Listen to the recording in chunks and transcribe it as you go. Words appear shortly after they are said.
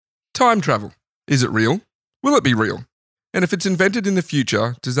Time travel. Is it real? Will it be real? And if it's invented in the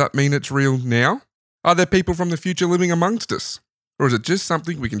future, does that mean it's real now? Are there people from the future living amongst us? Or is it just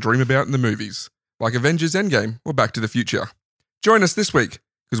something we can dream about in the movies, like Avengers Endgame or Back to the Future? Join us this week,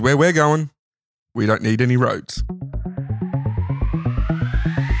 because where we're going, we don't need any roads.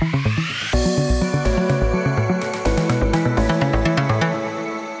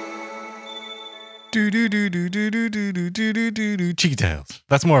 Cheeky Tales.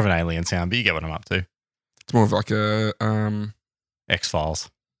 That's more of an alien sound, but you get what I'm up to. It's more of like a X-Files.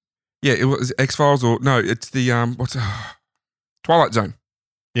 yeah, it was X-Files or no, it's the Twilight Zone.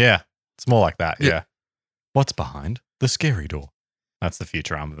 Yeah, it's more like that. Yeah. Yeah. What's behind the scary door? That's the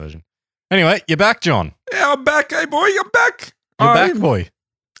Futurama version. Anyway, you're back, John. Yeah, I'm back, hey boy, I'm back. You're back, boy.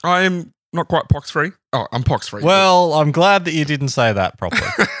 I am not quite pox-free. Oh, I'm pox-free. Well, I'm glad that you didn't say that properly.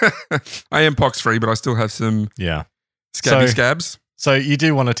 I am pox-free, but I still have some Yeah. scabs. So you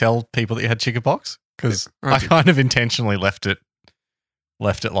do want to tell people that you had chickenpox? Because Yeah, I I do. kind of intentionally left it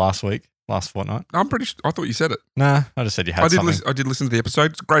last fortnight. I'm pretty sure, I thought you said it. Nah, I just said you had something. I did listen to the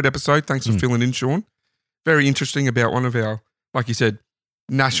episode. It's a great episode. Thanks for filling in, Sean. Very interesting about one of our, like you said,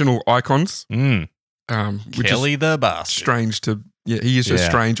 national icons. Which Kelly is the bastard. strange to, he is a Yeah.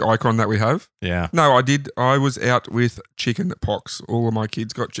 strange icon that we have. Yeah. No, I was out with chicken pox. All of my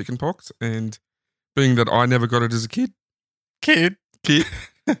kids got chicken pox. And being that I never got it as a kid,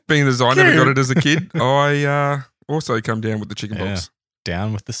 being as I never got it as a kid, I also come down with the chicken pox.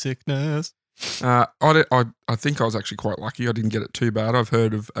 Down with the sickness. I think I was actually quite lucky. I didn't get it too bad. I've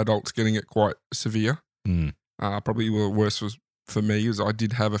heard of adults getting it quite severe. Probably the worst was for me is I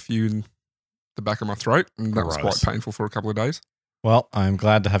did have a few in the back of my throat, and that was quite Gross. painful for a couple of days. Well, I'm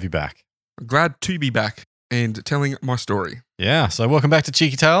glad to have you back. I'm glad to be back and telling my story. Yeah, so welcome back to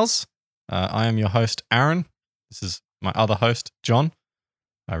Cheeky Tales. I am your host, Aaron. This is my other host, John.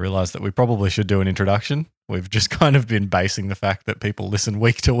 I realised that we probably should do an introduction. We've just kind of been basing the fact that people listen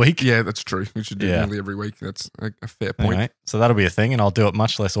week to week. Yeah, that's true. We should do it nearly every week. That's a fair point. Anyway, so that'll be a thing, and I'll do it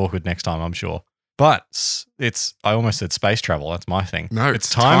much less awkward next time, I'm sure. But I almost said space travel. That's my thing. No, it's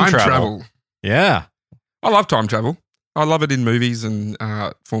time travel. Yeah. I love time travel. I love it in movies and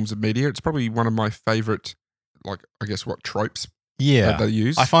forms of media. It's probably one of my favourite, tropes Yeah. that they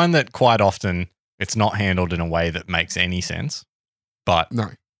use. I find that quite often it's not handled in a way that makes any sense. But No.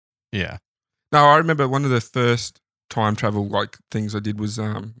 yeah. No, I remember one of the first time travel things I did was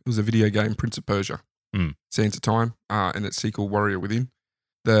it was a video game, Prince of Persia, Sands of Time, and its sequel, Warrior Within.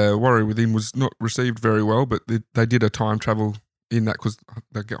 The Warrior Within was not received very well, but they did a time travel in that because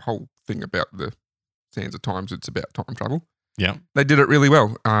the whole thing about the Sands of Times, it's about time travel. Yeah. They did it really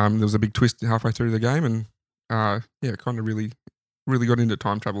well. There was a big twist halfway through the game, and kind of really, really got into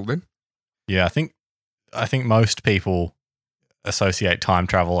time travel then. Yeah, I think most people associate time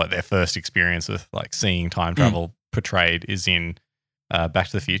travel at their first experience with seeing time travel portrayed is in Back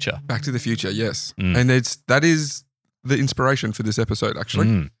to the Future. Back to the Future, yes. And that is the inspiration for this episode,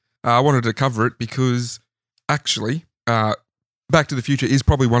 actually. I wanted to cover it because actually Back to the Future is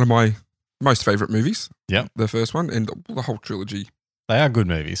probably one of my most favourite movies. Yeah. The first one and the whole trilogy. They are good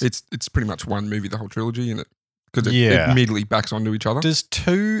movies. It's pretty much one movie, the whole trilogy, and because it Yeah. immediately backs onto each other. Does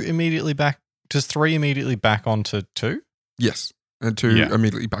 3 immediately back onto 2? Yes. And 2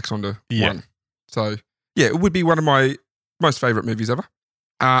 immediately backs onto 1. So, it would be one of my most favourite movies ever.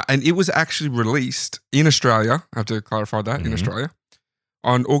 And it was actually released in Australia, I have to clarify that, in Australia,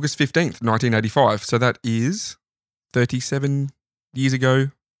 on August 15th, 1985. So that is 37 years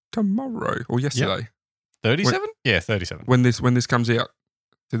ago tomorrow or yesterday. 37? Yeah, 37. When this comes out.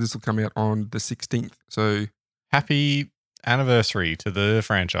 So this will come out on the 16th. So Happy anniversary to the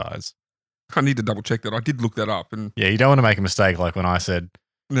franchise. I need to double check that. I did look that up. And Yeah, you don't want to make a mistake like when I said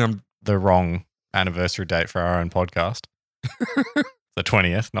um, the wrong anniversary date for our own podcast. The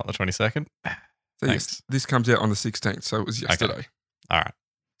 20th, not the 22nd. so Thanks. yes, this comes out on the 16th. So it was yesterday. All right.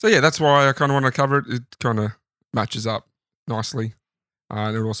 So yeah, that's why I kind of want to cover it. It kind of matches up nicely.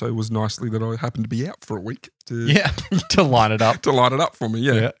 And it also was nicely that I happened to be out for a week to To line it up. to line it up for me.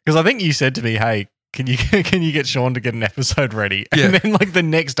 Yeah. Because I think you said to me, hey, can you get Sean to get an episode ready? Yeah. And then the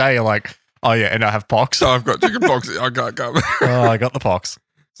next day you're like, oh yeah, and I have pox. So I've got chicken pox. I can't come. Oh, I got the pox.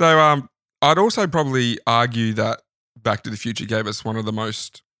 So I'd also probably argue that Back to the Future gave us one of the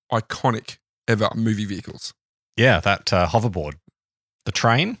most iconic ever movie vehicles. Yeah, that hoverboard. The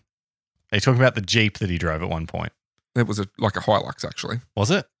train? Are you talking about the Jeep that he drove at one point? It was like a Hilux, actually. Was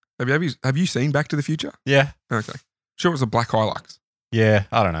it? Have you seen Back to the Future? Yeah. Okay. Sure, it was a black Hilux. Yeah,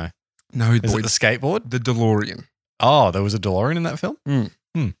 I don't know. No, Is boy, it the skateboard? the DeLorean. Oh, there was a DeLorean in that film?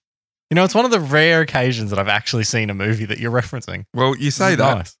 You know, it's one of the rare occasions that I've actually seen a movie that you're referencing. Well, you say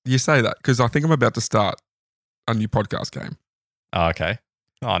that. Nice. You say that because I think I'm about to start a new podcast game. Oh, okay.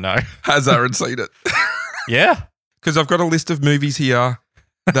 Oh, no. Has Aaron seen it? Yeah. Because I've got a list of movies here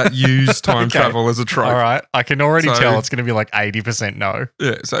that use time Okay. travel as a trope. All right. I can already So- tell it's going to be like 80% no.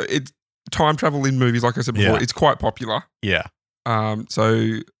 Yeah, so it's time travel in movies, like I said before, Yeah. it's quite popular. Yeah.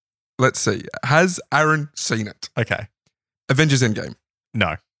 So let's see. Has Aaron seen it? Okay. Avengers Endgame.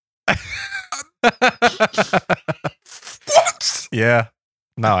 No. What? Yeah.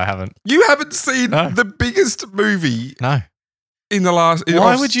 No, I haven't. You haven't seen No. the biggest movie No. in the last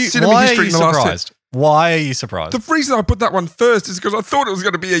Why of would you? cinema Why are history you in the last 10. surprised? Why are you surprised? The reason I put that one first is because I thought it was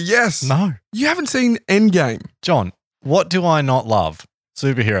going to be a yes. No. You haven't seen Endgame, John, what do I not love?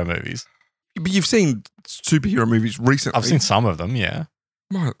 Superhero movies. but you've seen superhero movies recently. I've seen some of them, yeah.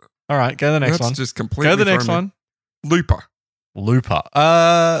 My, All right, go to the next that's one. just completely. Go to the next thrown me. one. Looper. Looper.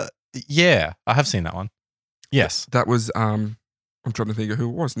 Yeah, I have seen that one. Yes. That was. I'm trying to think of who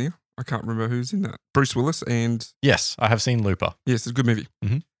it was. Neil, I can't remember who's in that. Bruce Willis and Yes, I have seen Looper. yes, it's a good movie.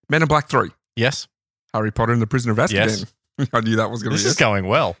 Mhm. Men in Black 3. Yes. Harry Potter and the Prisoner of Azkaban. Yes. I knew that was going to This be is it. going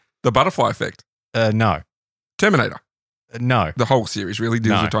well. The Butterfly Effect. No. Terminator. No. The whole series really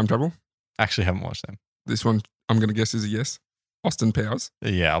deals No. with time travel. Actually haven't watched them. This one, I'm going to guess, is a yes. Austin Powers.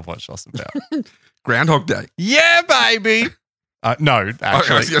 Yeah, I've watched Austin Powers. Groundhog Day. Yeah, baby. No, I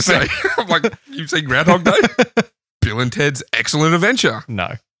actually. was going to say, I'm like, you've seen Groundhog Day? Bill and Ted's Excellent Adventure.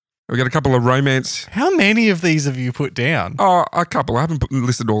 No. We've got a couple of romance. How many of these have you put down? Oh, a couple. I haven't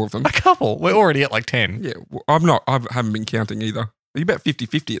listed all of them. A couple. We're already at like 10. Yeah, well, I haven't been counting either. Are about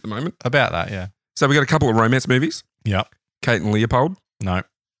 50-50 at the moment? About that, yeah. So we got a couple of romance movies. Yep. Kate and Leopold, No.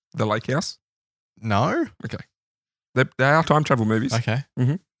 The Lake House. No? They are time travel movies. Okay.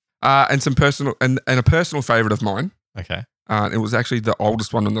 And some personal and a personal favorite of mine. Okay. It was actually the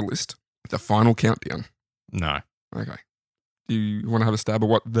oldest one on the list. The Final Countdown. No. Okay. Do you want to have a stab at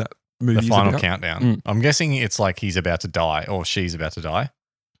what that movie The is final about? countdown. Mm. I'm guessing it's like he's about to die or she's about to die.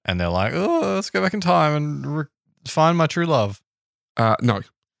 And they're like, oh, let's go back in time and find my true love. No.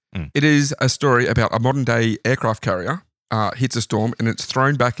 Mm. It is a story about a modern day aircraft carrier hits a storm and it's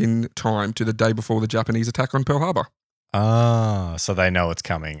thrown back in time to the day before the Japanese attack on Pearl Harbor. Ah, so they know it's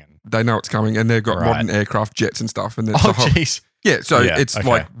coming. And They know it's coming and they've got Right. modern aircraft jets and stuff. And there's oh, a whole, jeez. yeah, so Yeah, it's okay.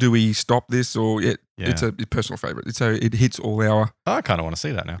 like, do we stop this or Yeah. it's a personal favorite. So it hits all our I kind of want to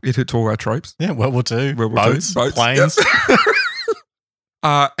see that now. tropes. Yeah, World War II, World War II, boats, boats, planes. yep.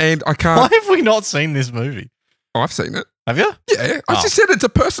 And I Why can't. have we not seen this movie? I've seen it. Have you? Yeah, I Oh. just said it's a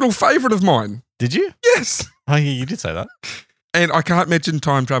personal favorite of mine. Did you? Yes. Oh, yeah, you did say that. And I can't mention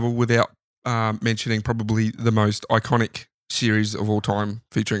time travel without mentioning probably the most iconic series of all time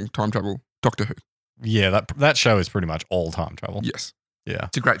featuring time travel, Doctor Who. Yeah, that show is pretty much all time travel. Yes. Yeah.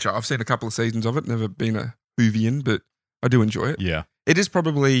 It's a great show. I've seen a couple of seasons of it, never been a Whovian, but I do enjoy it. Yeah. It is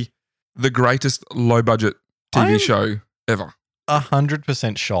probably the greatest low budget TV I'm- show ever.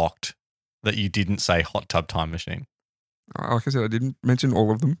 100% shocked that you didn't say Hot Tub Time Machine. Like I said, I didn't mention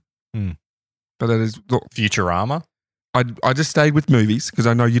all of them. Hmm. But that is, look, Futurama. I just stayed with movies because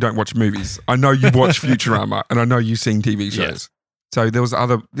I know you don't watch movies. I know you watch Futurama and I know you've seen TV shows. Yes. So there was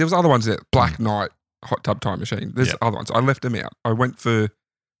other ones there. Black Knight, Hot Tub Time Machine. There's Yep. other ones. I left them out. I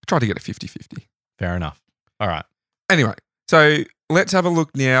tried to get a 50-50. Fair enough. All right. Anyway, so let's have a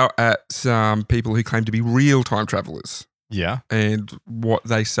look now at some people who claim to be real time travelers Yeah. and what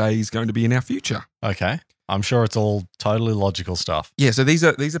they say is going to be in our future. Okay. I'm sure it's all totally logical stuff. Yeah, so these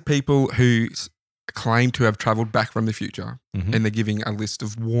are people who claim to have traveled back from the future Mhm. and they're giving a list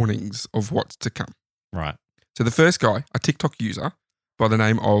of warnings of what's to come. Right. So the first guy, a TikTok user by the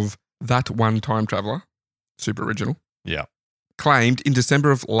name of That One Time Traveler, super original, Yeah. claimed in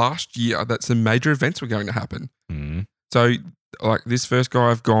December of last year that some major events were going to happen. Mm. So like this first guy,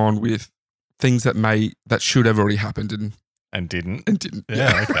 I've gone with things that should have already happened And didn't. and didn't.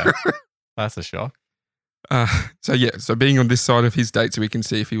 Yeah. Okay. That's a shock. So being on this side of his date so we can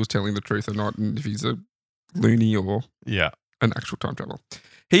see if he was telling the truth or not and if he's a loony or Yeah. an actual time traveler.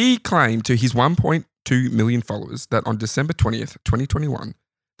 He claimed to his 1.2 million followers that on December 20th, 2021,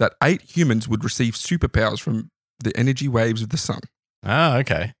 that 8 humans would receive superpowers from the energy waves of the sun. Ah,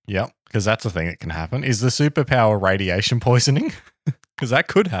 okay. Yep. Because that's a thing that can happen. Is the superpower radiation poisoning? Because that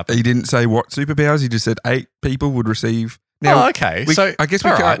could happen. He didn't say what superpowers. He just said 8 people would receive. Now, oh, okay. I guess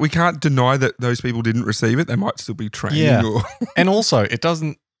all right. we can't deny that those people didn't receive it. They might still be training. Yeah. Or And also, it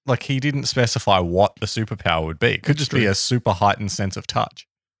doesn't, like, he didn't specify what the superpower would be. It could just be true. a super heightened sense of touch.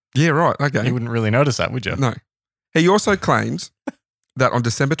 yeah, right. Okay. You wouldn't really notice that, would you? No. He also claims that on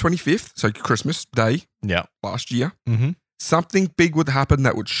December 25th, so Christmas Day Yeah. last year, Mm-hmm. something big would happen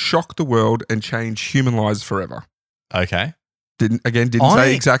that would shock the world and change human lives forever. Okay. Didn't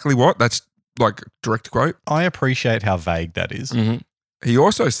say exactly what. That's like direct quote. I appreciate how vague that is. Mm-hmm. He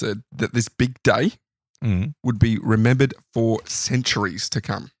also said that this big day would be remembered for centuries to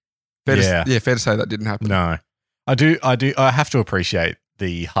come. Fair to say that didn't happen. No. I do. I have to appreciate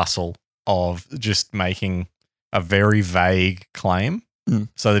the hustle of just making a very vague claim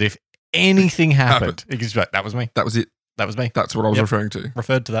so that if anything happened, it gives you back, that was me. That was it. That was me. That's what I was referring to.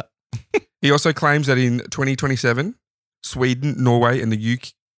 Referred to that. He also claims that in 2027, Sweden, Norway, and the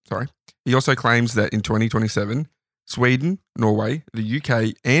UK. Sorry. He also claims that in 2027, Sweden, Norway, the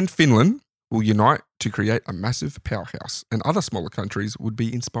UK, and Finland will unite to create a massive powerhouse, and other smaller countries would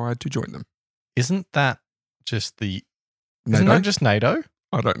be inspired to join them. Isn't that just NATO? Isn't that just NATO?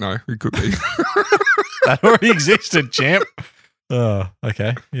 I don't know. It could be. That already existed, champ. Oh,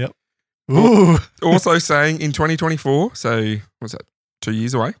 okay. Yep. Ooh. Also saying in 2024, so what's that, 2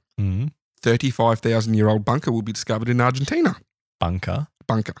 years away, 35,000-year-old bunker will be discovered in Argentina. Bunker?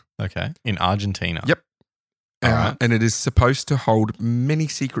 Okay. In Argentina. Yep. Right. And it is supposed to hold many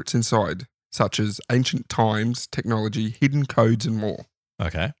secrets inside, such as ancient times, technology, hidden codes, and more.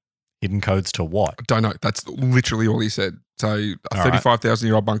 Okay. Hidden codes to what? I don't know. That's literally all he said. So a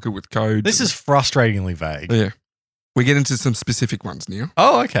 35,000-year-old bunker with codes. This is frustratingly vague. Yeah. We get into some specific ones, Neil.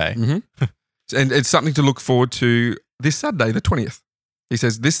 Oh, okay. Mm-hmm. And it's something to look forward to this Saturday, the 20th. He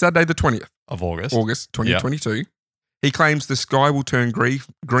says this Saturday, the 20th. Of August. August 2022. Yep. He claims the sky will turn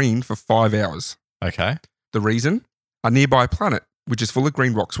green for 5 hours. Okay. The reason? A nearby planet, which is full of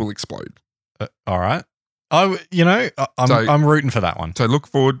green rocks, will explode. All right. I'm rooting for that one. So look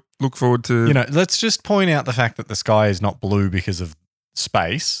forward to... let's just point out the fact that the sky is not blue because of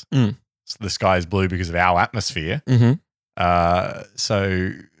space. So the sky is blue because of our atmosphere. Mm-hmm.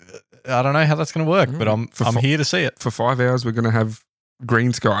 So I don't know how that's going to work, but I'm here to see it. For 5 hours, we're going to have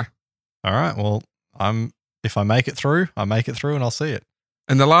green sky. All right. Well, if I make it through, and I'll see it.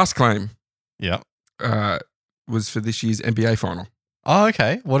 And the last claim... Yep. Was for this year's NBA final. Oh,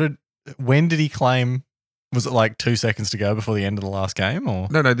 okay. When did he claim? Was it like 2 seconds to go before the end of the last game, or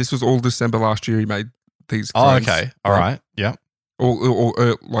no? This was all December last year. He made these claims. Oh, okay. All right. Yeah.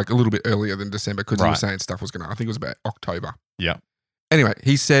 Or like a little bit earlier than December because he was saying stuff was going to. I think it was about October. Yeah. Anyway,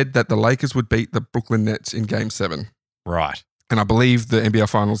 he said that the Lakers would beat the Brooklyn Nets in Game 7. Right. And I believe the NBA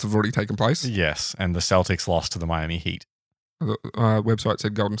finals have already taken place. Yes, and the Celtics lost to the Miami Heat. The website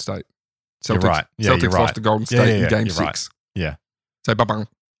said Golden State. You're right. Yeah, Celtics lost to Golden State in Game 6. Right. Yeah. So ba-bang.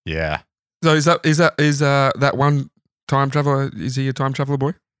 Yeah. So is that one time traveler? Is he a time traveler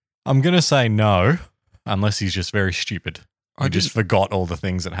boy? I'm gonna say no, unless he's just very stupid. He just forgot all the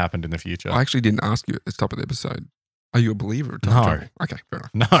things that happened in the future. I actually didn't ask you at the top of the episode. Are you a believer of time travel? Okay, fair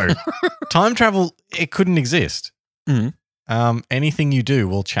enough. No, time travel, it couldn't exist. Mm-hmm. Anything you do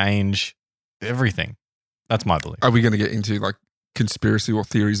will change everything. That's my belief. Are we going to get into like conspiracy or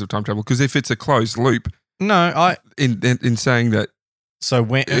theories of time travel? Because if it's a closed loop, in saying that. So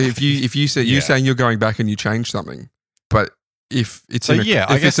when if you say you're saying you're going back and you change something, but if it's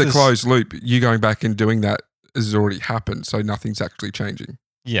a closed loop, you going back and doing that has already happened, so nothing's actually changing.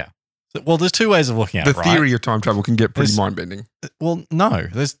 Yeah. Well, there's two ways of looking at it. The theory of time travel can get pretty mind-bending. Well, no,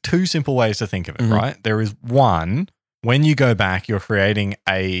 there's two simple ways to think of it, right? There is one, when you go back, you're creating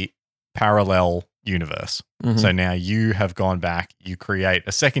a parallel universe. Mm-hmm. So now you have gone back, you create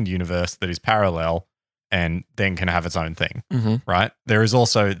a second universe that is parallel and then can have its own thing, right? There is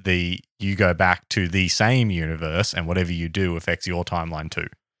also you go back to the same universe and whatever you do affects your timeline too.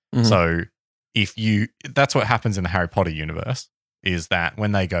 Mm-hmm. So that's what happens in the Harry Potter universe, is that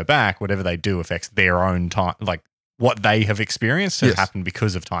when they go back, whatever they do affects their own time, like what they have experienced has happened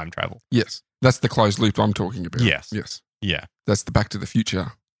because of time travel. Yes. That's the closed loop I'm talking about. Yes. Yeah. That's the Back to the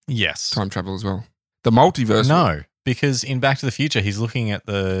Future. Yes. Time travel as well. The multiverse. No, because in Back to the Future, he's looking at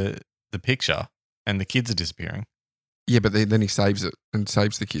the picture and the kids are disappearing. Yeah, but then he saves it and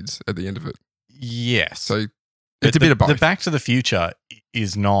saves the kids at the end of it. Yes. So it's a bit of both. The Back to the Future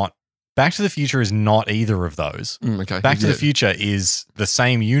is not either of those. Okay. Back to the Future is the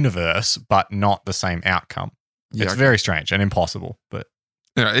same universe, but not the same outcome. Yeah, it's very strange and impossible, but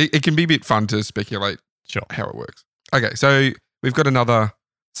it can be a bit fun to speculate how it works. Okay, so we've got another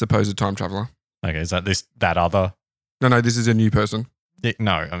supposed time traveler. Okay, is that other? No, this is a new person.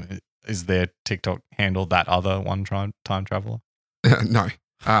 Is their TikTok handle that other one time traveler? No.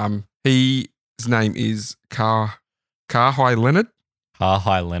 His name is Kawhi Leonard.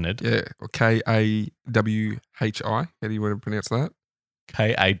 Kawhi Leonard. Yeah, or Kawhi. How do you want to pronounce that?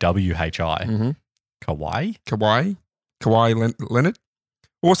 Kawhi. Kawhi? Kawhi Leonard.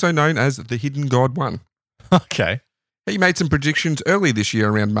 Also known as the Hidden God 1. Okay. He made some predictions early this year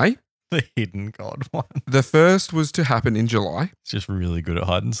around May. The hidden god one. The first was to happen in July. It's just really good at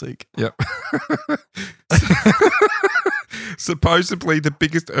hide and seek. Yep. Supposedly, the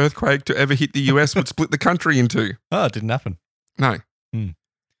biggest earthquake to ever hit the US would split the country in two. Oh, it didn't happen. No. You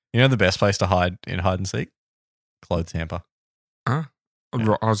know the best place to hide in hide and seek? Clothes hamper. Huh?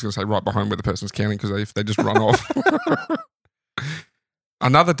 Yeah. I was going to say right behind where the person's counting because if they just run off.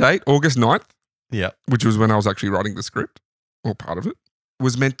 Another date, August 9th. Yeah. Which was when I was actually writing the script, or part of it,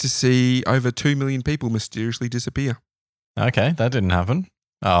 was meant to see over 2 million people mysteriously disappear. Okay, that didn't happen.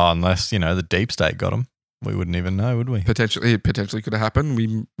 Oh, unless, the deep state got them. We wouldn't even know, would we? It potentially could have happened.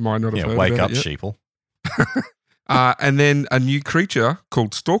 We might not have heard wake about up, it yet. sheeple. And then a new creature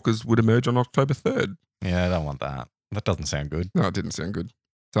called stalkers would emerge on October 3rd. Yeah, I don't want that. That doesn't sound good. No, it didn't sound good.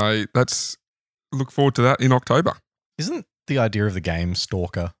 So let's look forward to that in October. Isn't the idea of the game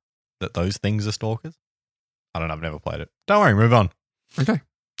Stalker that those things are stalkers? I don't know. I've never played it. Don't worry, move on. Okay.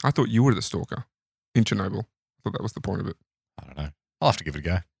 I thought you were the stalker in Chernobyl. I thought that was the point of it. I don't know. I'll have to give it a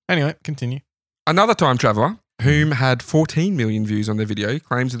go. Anyway, continue. Another time traveler, whom had 14 million views on their video,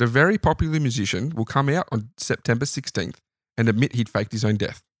 claims that a very popular musician will come out on September 16th and admit he'd faked his own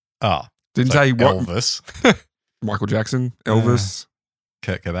death. Oh. Didn't say what. Elvis. Michael Jackson, Elvis.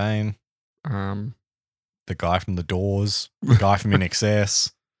 Kurt Cobain. The guy from The Doors. The guy from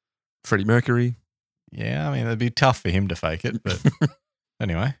INXS. Freddie Mercury. Yeah, I mean, it'd be tough for him to fake it, but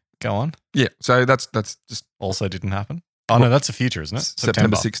anyway, go on. Yeah, so that's just... Also didn't happen? Oh, no, that's the future, isn't it?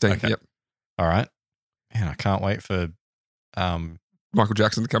 September 16th, okay. Yep. All right. Man, I can't wait for... Michael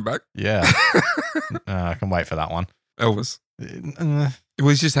Jackson to come back? Yeah. I can wait for that one. Elvis. Well,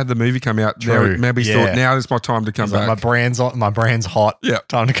 he's just had the movie come out. True. Maybe he's thought, now is my time to come back. Like, my brand's hot. Yeah.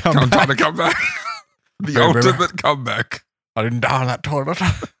 Time to come back. Time to come back. The ultimate comeback. I didn't die in that toilet.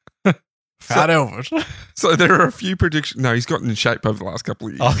 Fat Elvis. So there are a few predictions. No, he's gotten in shape over the last couple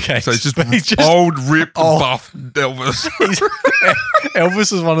of years. Okay. So he's just old, ripped, buff Elvis.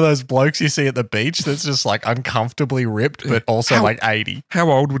 Elvis is one of those blokes you see at the beach that's just like uncomfortably ripped, but also like 80.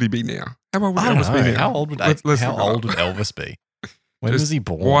 How old would he be now? How old would Elvis be now? How old would Elvis be? When was he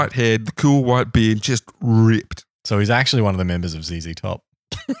born? White head, cool white beard, just ripped. So he's actually one of the members of ZZ Top.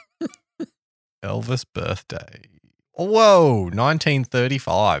 Elvis birthday. Whoa,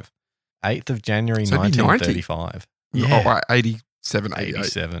 1935. 8th of January, so 1935. Yeah. Oh, 87, 88.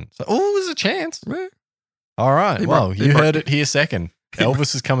 87. So, there's a chance. Yeah. All right. You heard it here second.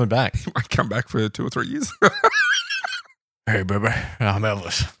 Elvis is coming back. He might come back for 2 or 3 years. Hey, baby. I'm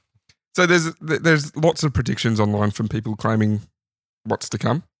Elvis. So there's lots of predictions online from people claiming what's to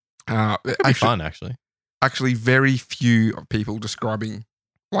come. It'd be fun, actually. Actually, very few people describing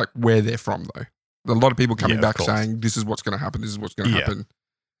like where they're from, though. A lot of people coming back saying, this is what's going to happen, this is what's going to happen.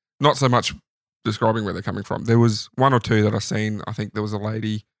 Not so much describing where they're coming from. There was 1 or 2 that I've seen. I think there was a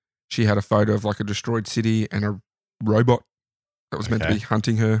lady, she had a photo of like a destroyed city and a robot that was meant to be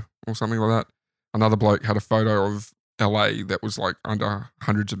hunting her or something like that. Another bloke had a photo of LA that was like under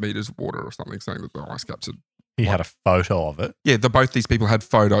hundreds of meters of water or something, saying that the ice caps had... He had a photo of it? Yeah, both these people had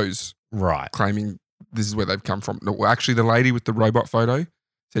photos. Right. Claiming this is where they've come from. No, actually, the lady with the robot photo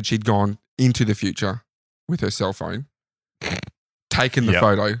said she'd gone into the future with her cell phone, taken the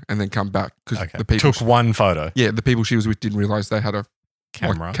photo, and then come back. Because the people took one photo. Yeah, the people she was with didn't realize they had a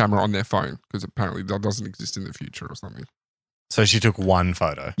camera on their phone because apparently that doesn't exist in the future or something. So she took one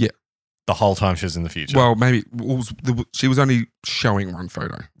photo? Yeah. The whole time she was in the future? Well, maybe she was only showing one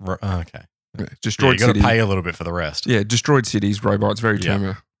photo. Okay. Yeah, destroyed you got to pay a little bit for the rest. Yeah, destroyed cities, robots, very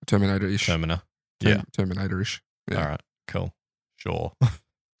Terminator-ish. Terminator-ish. Yeah. All right, cool. Sure.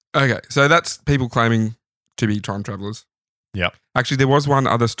 Okay, so that's people claiming to be time travelers. Yep. Actually, there was one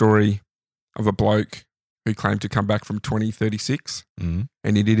other story of a bloke who claimed to come back from 2036 and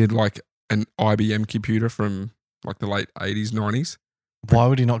he did like an IBM computer from like the late 80s, 90s. Why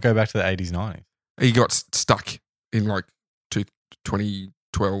would he not go back to the 80s, 90s? He got stuck in like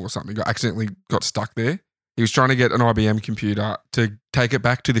 2012 or something. Accidentally got stuck there. He was trying to get an IBM computer to take it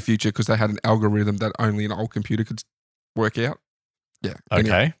back to the future because they had an algorithm that only an old computer could work out. Yeah.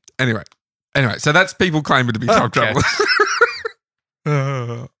 Okay. Anyway, so that's people claiming to be time travelers.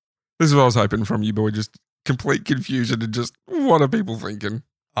 This is what I was hoping from you, boy. Just complete confusion and just what are people thinking?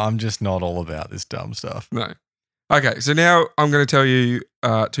 I'm just not all about this dumb stuff. No. Okay, so now I'm going to tell you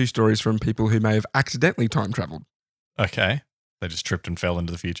 2 stories from people who may have accidentally time traveled. Okay. They just tripped and fell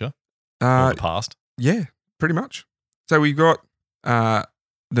into the future or the past? Yeah, pretty much. So we've got the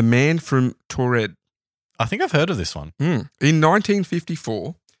man from Taured. I think I've heard of this one. In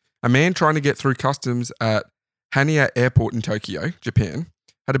 1954, a man trying to get through customs at Haneda Airport in Tokyo, Japan,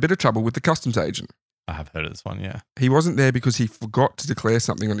 had a bit of trouble with the customs agent. I have heard of this one, yeah. He wasn't there because he forgot to declare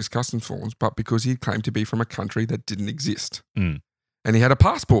something on his customs forms, but because he claimed to be from a country that didn't exist. Mm. And he had a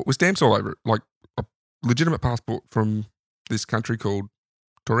passport with stamps all over it, like a legitimate passport from this country called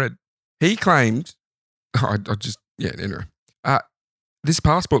Taured. He claimed, anyway. This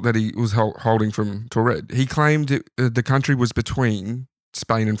passport that he was holding from Taured, he claimed the country was between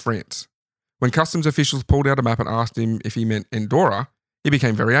Spain and France. When customs officials pulled out a map and asked him if he meant Andorra, he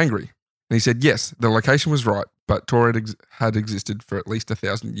became very angry. And he said, yes, the location was right, but Taured had existed for at least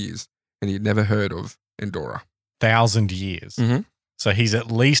 1,000 years, and he had never heard of Andorra. 1,000 years? Mm-hmm. So he's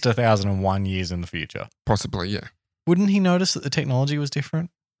at least 1,001 years in the future? Possibly, yeah. Wouldn't he notice that the technology was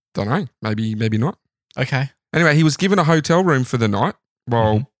different? Don't know. Maybe not. Okay. Anyway, he was given a hotel room for the night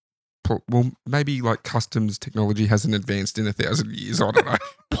while, maybe like customs technology hasn't advanced in 1,000 years. I don't know.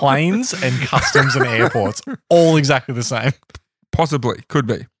 Planes and customs and airports, all exactly the same. Possibly. Could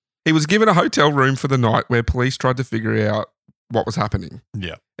be. He was given a hotel room for the night where police tried to figure out what was happening.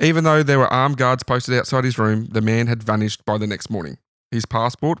 Yeah. Even though there were armed guards posted outside his room, the man had vanished by the next morning. His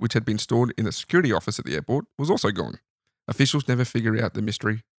passport, which had been stored in the security office at the airport, was also gone. Officials never figure out the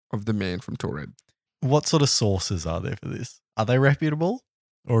mystery of the man from Taured. What sort of sources are there for this? Are they reputable?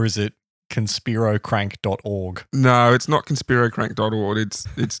 Or is it conspirocrank.org? No, it's not conspirocrank.org.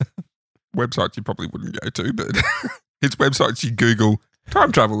 It's websites you probably wouldn't go to, but it's websites you Google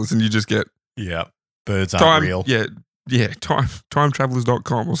time travelers and you just get... Yeah, birds aren't real. Yeah,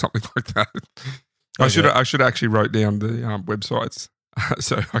 timetravelers.com or something like that. Okay. I should actually wrote down the websites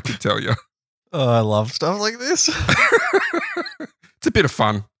so I could tell you. Oh, I love stuff like this. It's a bit of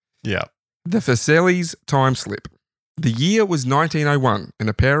fun. Yeah. The Versailles time slip. The year was 1901 and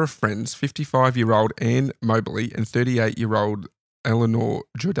a pair of friends, 55-year-old Anne Mobley and 38-year-old Eleanor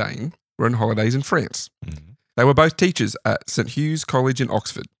Jourdain, were on holidays in France. Mm-hmm. They were both teachers at St. Hugh's College in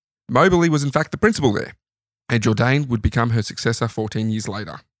Oxford. Mobley was in fact the principal there, and Jourdain would become her successor 14 years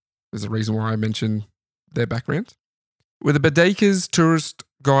later. There's a reason why I mention their background. With a Baedeker's tourist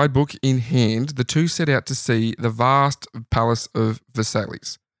guidebook in hand, the two set out to see the vast palace of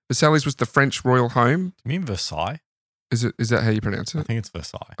Versailles. Versailles was the French royal home. You mean Versailles? Is that how you pronounce it? I think it's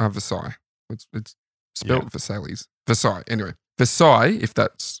Versailles. Versailles. It's spelled Versailles. Versailles. Anyway, Versailles, if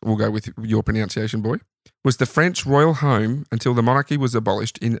we'll go with your pronunciation, boy, was the French royal home until the monarchy was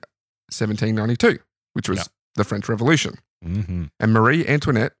abolished in 1792, which was the French Revolution. Mm-hmm. And Marie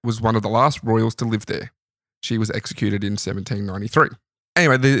Antoinette was one of the last royals to live there. She was executed in 1793.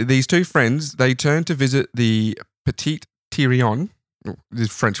 Anyway, these two friends, they turned to visit the Petit Tirillon.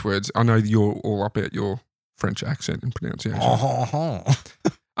 These French words. I know you're all up at your French accent and pronunciation.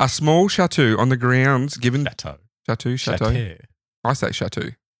 A small chateau on the grounds given... Chateau. I say chateau.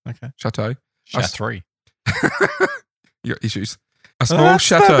 Okay. Chateau. Chateau. Your issues. A small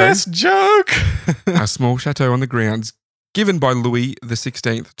chateau. That's the best joke. A small chateau on the grounds given by Louis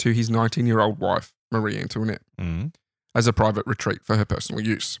XVI to his 19-year-old wife, Marie Antoinette, as a private retreat for her personal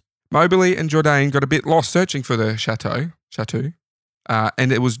use. Mobley and Jourdain got a bit lost searching for the chateau,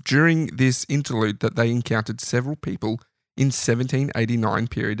 and it was during this interlude that they encountered several people in 1789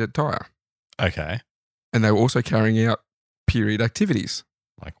 period attire. Okay. And they were also carrying out period activities.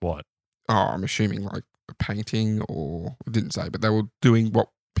 Like what? Oh, I'm assuming like painting or, I didn't say, but they were doing what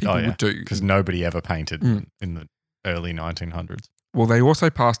people would do. Because nobody ever painted in the early 1900s. Well, they also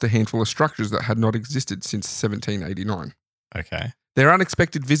passed a handful of structures that had not existed since 1789. Okay. Their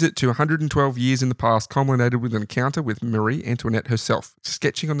unexpected visit to 112 years in the past culminated with an encounter with Marie Antoinette herself,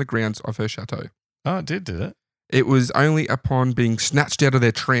 sketching on the grounds of her chateau. Oh, it did it? It was only upon being snatched out of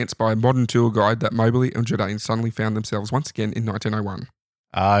their trance by a modern tour guide that Mobley and Jourdain suddenly found themselves once again in 1901.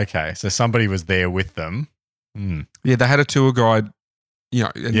 Okay, so somebody was there with them. Yeah, they had a tour guide,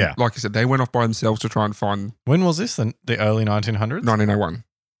 and like I said, they went off by themselves to try and find... When was this? The early 1900s? 1901.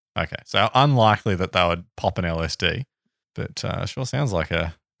 Okay, so unlikely that they would pop an LSD, but sure sounds like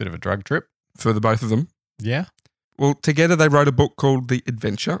a bit of a drug trip. For the both of them. Yeah. Well, together they wrote a book called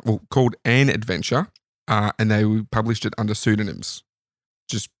called An Adventure, and they published it under pseudonyms,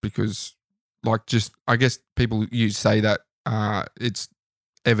 just because, I guess people say that it's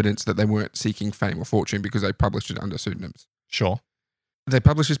evidence that they weren't seeking fame or fortune because they published it under pseudonyms. Sure. They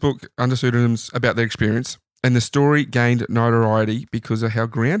published this book under pseudonyms about their experience, and the story gained notoriety because of how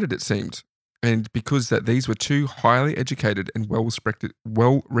grounded it seemed, and because that these were two highly educated and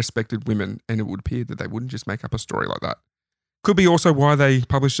well-respected women, and it would appear that they wouldn't just make up a story like that. Could be also why they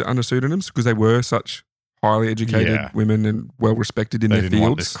published it under pseudonyms, because they were such highly educated women and well-respected in their fields. They didn't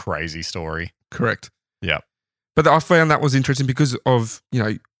want this crazy story. Correct. Yeah. But I found that was interesting because of,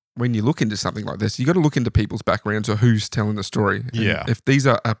 when you look into something like this, you got to look into people's backgrounds or who's telling the story. And Yeah. if these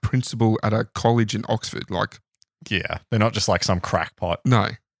are a principal at a college in Oxford, like, Yeah. They're not just like some crackpot no,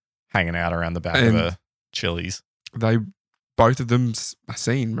 hanging out around the back of a Chili's. both of them are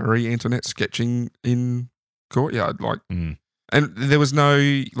seen Marie Antoinette sketching in courtyard, like, and there was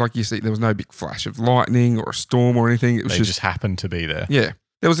no, like you see, there was no big flash of lightning or a storm or anything. It was just happened to be there. Yeah,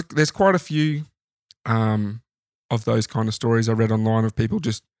 there's quite a few of those kind of stories I read online of people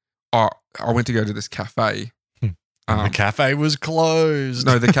just, I went to go to this cafe. The cafe was closed.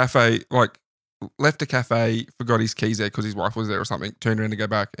 No, the cafe, like, left a cafe, forgot his keys there because his wife was there or something, turned around to go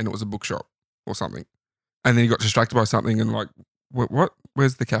back and it was a bookshop or something. And then he got distracted by something and like, what?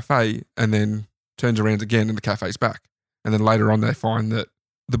 Where's the cafe? And then turns around again and the cafe's back. And then later on they find that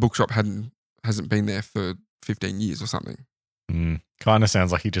the bookshop hasn't been there for 15 years or something. Kind of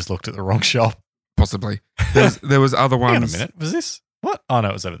sounds like he just looked at the wrong shop. Possibly. There was other ones. Hang on a minute. Was this? What? Oh, no,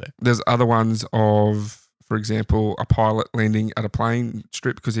 it was over there. There's other ones of, for example, a pilot landing at a plane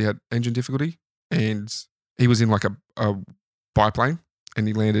strip because he had engine difficulty. And he was in like a biplane and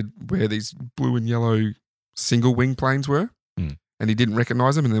he landed where these blue and yellow single wing planes were. And he didn't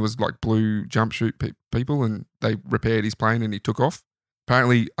recognize them. And there was like blue jumpsuit people and they repaired his plane and he took off.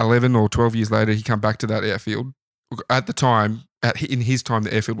 Apparently 11 or 12 years later, he come back to that airfield. At the time, in his time,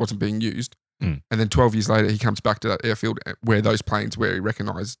 the airfield wasn't being used. And then 12 years later, he comes back to that airfield where those planes where he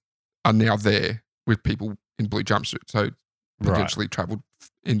recognized are now there with people in blue jumpsuits. So potentially traveled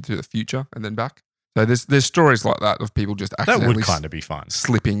into the future and then back. So there's stories like that of people just accidentally that would kind of be fun,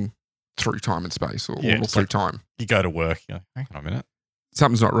 slipping through time and space or through time. You go to work, you're like, hang on a minute.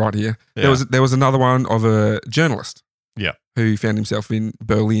 Something's not right here. Yeah. There was another one of a journalist who found himself in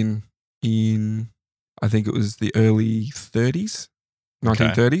Berlin in, I think it was the early 1930s.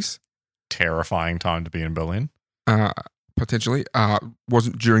 Okay. Terrifying time to be in Berlin. Potentially.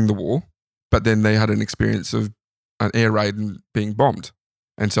 Wasn't during the war, but then they had an experience of an air raid and being bombed.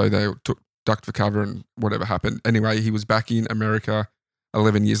 And so they ducked for cover and whatever happened. Anyway, he was back in America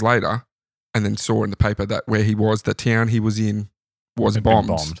 11 years later and then saw in the paper that where he was, the town he was in was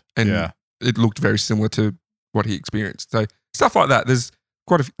bombed. And it looked very similar to what he experienced. So stuff like that. There's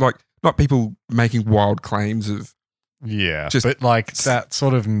quite a few, like, not people making wild claims of. Yeah. But like that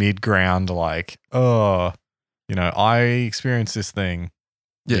sort of mid-ground, like, I experienced this thing.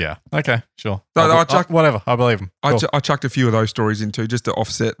 Yeah. Okay, sure. So whatever. I believe him. Cool. I chucked a few of those stories in too, just to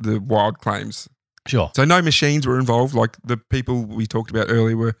offset the wild claims. Sure. So no machines were involved. Like the people we talked about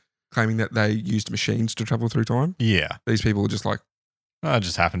earlier were claiming that they used machines to travel through time. Yeah. These people were just like. I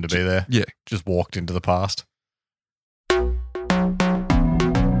just happened to be there. Yeah. Just walked into the past.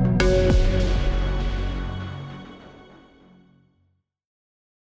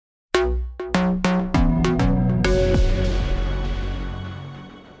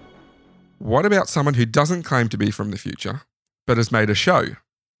 What about someone who doesn't claim to be from the future, but has made a show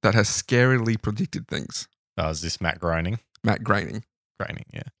that has scarily predicted things? Oh, is this Matt Groening? Matt Groening. Groening,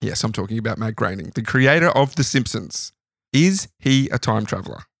 yeah. Yes, I'm talking about Matt Groening, the creator of The Simpsons. Is he a time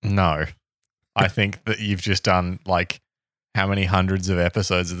traveler? No. I think that you've just done like how many hundreds of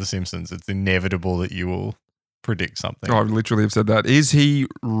episodes of The Simpsons? It's inevitable that you will predict something. I literally have said that. Is he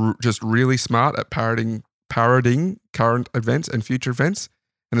just really smart at parodying current events and future events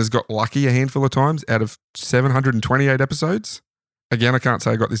and has got lucky a handful of times out of 728 episodes? Again, I can't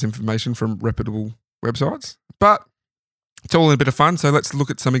say I got this information from reputable websites, but it's all in a bit of fun. So let's look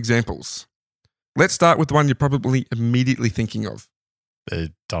at some examples. Let's start with the one you're probably immediately thinking of.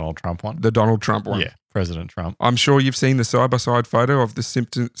 The Donald Trump one? The Donald Trump one. Yeah, President Trump. I'm sure you've seen the side-by-side photo of the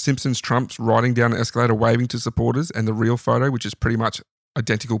Simpsons Trumps riding down an escalator waving to supporters and the real photo, which is pretty much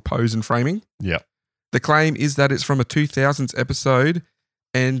identical pose and framing. Yeah. The claim is that it's from a 2000s episode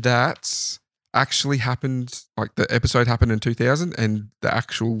and that actually happened, like the episode happened in 2000 and the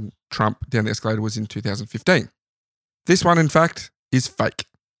actual Trump down the escalator was in 2015. This one, in fact, is fake.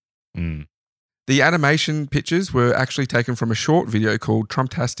 The animation pictures were actually taken from a short video called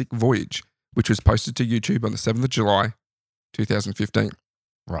Trumptastic Voyage, which was posted to YouTube on the 7th of July, 2015.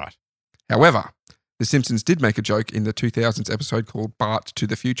 Right. However, The Simpsons did make a joke in the 2000s episode called Bart to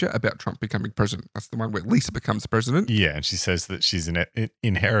the Future about Trump becoming president. That's the one where Lisa becomes president. Yeah, and she says that she's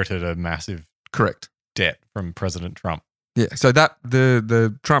inherited a massive debt from President Trump. Yeah, so that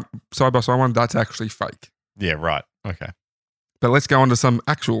the Trump side-by-side one, that's actually fake. Yeah, right. Okay. But let's go on to some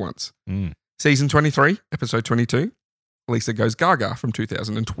actual ones. Season 23, episode 22, Lisa Goes Gaga from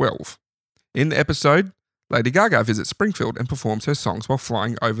 2012. In the episode, Lady Gaga visits Springfield and performs her songs while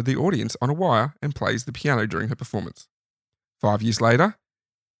flying over the audience on a wire and plays the piano during her performance. 5 years later,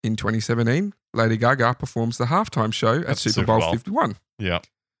 in 2017, Lady Gaga performs the halftime show at Super Bowl 51. Yeah.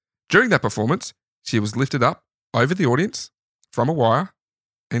 During that performance, she was lifted up over the audience from a wire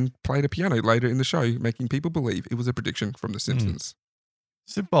and played a piano later in the show, making people believe it was a prediction from The Simpsons.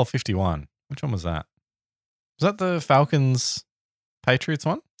 Super Bowl 51. Which one was that? Was that the Falcons Patriots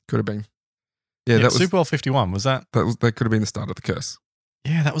one? Could have been. Yeah, that was Super Bowl 51. Was that? That could have been the start of the curse.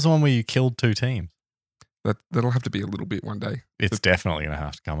 Yeah, that was the one where you killed 2 teams. That'll have to be a little bit one day. It's definitely going to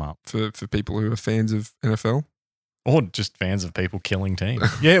have to come up. For people who are fans of NFL. Or just fans of people killing teams.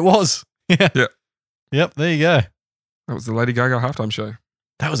 Yeah, it was. Yeah. Yeah. Yep, there you go. That was the Lady Gaga halftime show.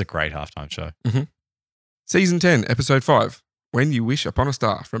 That was a great halftime show. Mm-hmm. Season 10, Episode 5, When You Wish Upon a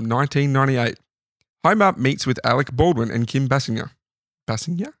Star from 1998. Homer meets with Alec Baldwin and Kim Basinger.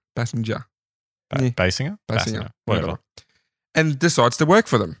 Basinger? Basinger? Whatever. And decides to work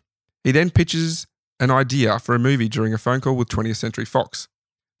for them. He then pitches an idea for a movie during a phone call with 20th Century Fox.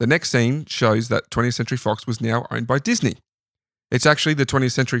 The next scene shows that 20th Century Fox was now owned by Disney. It's actually the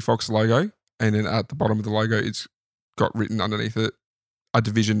 20th Century Fox logo, and then at the bottom of the logo, it's got written underneath it, a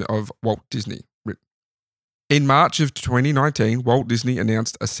division of Walt Disney. In March of 2019, Walt Disney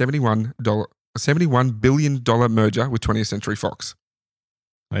announced a $71 billion merger with 20th Century Fox.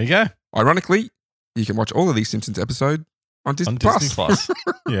 There you go. Ironically, you can watch all of these Simpsons episodes on Disney Plus.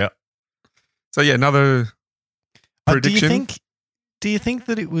 Yeah. So yeah, another prediction. Do you think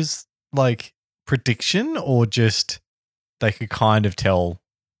that it was like prediction or just they could kind of tell?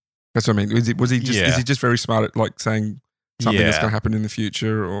 That's what I mean. Is he just very smart at like saying something that's going to happen in the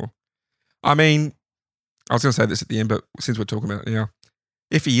future? Or, I mean, I was going to say this at the end, but since we're talking about it now,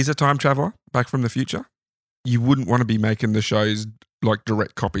 if he is a time traveler back from the future, you wouldn't want to be making the shows like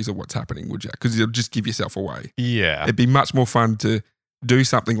direct copies of what's happening, would you? Because you'll just give yourself away. Yeah. It'd be much more fun to do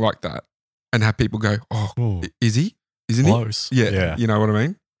something like that and have people go, oh, is he? Isn't Close. he? Yeah. You know what I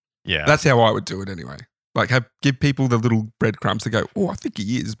mean? Yeah. That's how I would do it anyway. Like give people the little breadcrumbs to go, oh, I think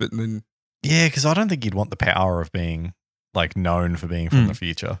he is, but then. Yeah, because I don't think you'd want the power of being like known for being from the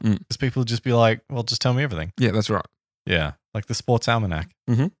future. Because people would just be like, well, just tell me everything. Yeah, that's right. Yeah. Like the Sports Almanac.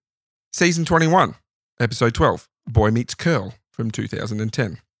 Mm-hmm. Season 21, Episode 12, Boy Meets Curl from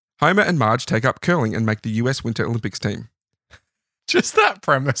 2010. Homer and Marge take up curling and make the US Winter Olympics team. Just that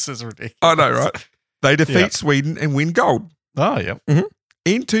premise is ridiculous. I know, right? They defeat Sweden and win gold. Oh, yeah. Mm-hmm.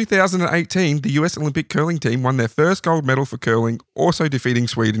 In 2018, the US Olympic curling team won their first gold medal for curling, also defeating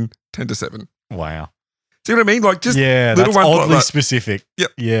Sweden 10-7. Wow. See what I mean? Like just little that's ones oddly like specific.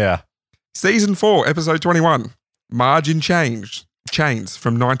 Yep. Yeah. Season 4, Episode 21, Marge in Chains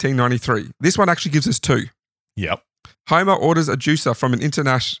from 1993. This one actually gives us 2. Yep. Homer orders a juicer from an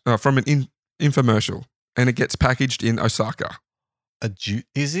infomercial, and it gets packaged in Osaka.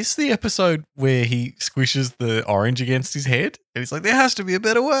 Is this the episode where he squishes the orange against his head? And he's like, there has to be a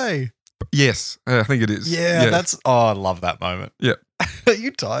better way. Yes, I think it is. Yeah, that's... Oh, I love that moment. Yeah. Are you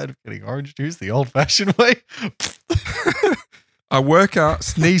tired of getting orange juice the old-fashioned way? A worker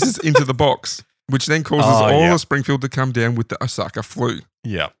sneezes into the box, which then causes all of Springfield to come down with the Osaka flu.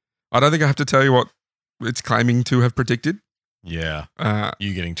 Yeah. I don't think I have to tell you what it's claiming to have predicted. Yeah.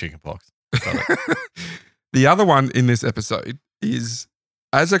 You getting chickenpox. The other one in this episode is,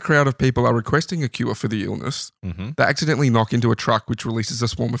 as a crowd of people are requesting a cure for the illness, they accidentally knock into a truck which releases a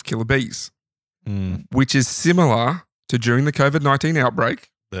swarm of killer bees, which is similar to during the COVID-19 outbreak.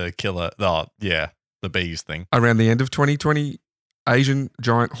 The bees thing. Around the end of 2020, Asian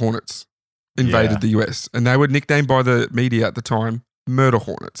giant hornets invaded the US, and they were nicknamed by the media at the time murder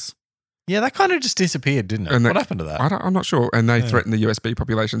hornets. Yeah, that kind of just disappeared, didn't it? What happened to that? I'm not sure. And they threatened the US bee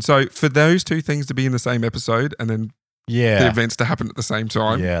population. So for those two things to be in the same episode and then the events to happen at the same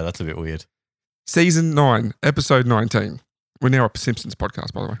time. Yeah, that's a bit weird. Season 9, Episode 19. We're now a Simpsons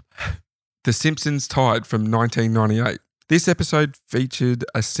podcast, by the way. The Simpsons tied from 1998. This episode featured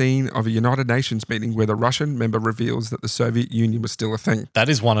a scene of a United Nations meeting where the Russian member reveals that the Soviet Union was still a thing. That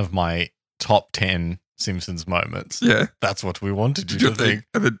is one of my top 10 Simpsons moments. Yeah. That's what we wanted you to think.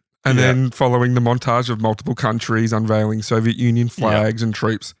 And then following the montage of multiple countries unveiling Soviet Union flags and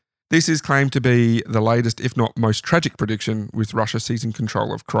troops. This is claimed to be the latest, if not most tragic prediction, with Russia seizing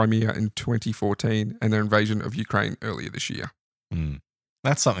control of Crimea in 2014 and their invasion of Ukraine earlier this year.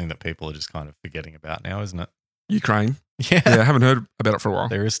 That's something that people are just kind of forgetting about now, isn't it? Ukraine. Yeah. I haven't heard about it for a while.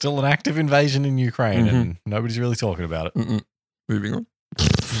 There is still an active invasion in Ukraine and nobody's really talking about it. Moving on.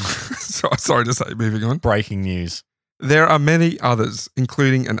 Sorry to say, moving on. Breaking news. There are many others,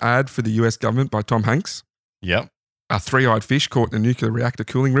 including an ad for the US government by Tom Hanks. Yep. A three-eyed fish caught in a nuclear reactor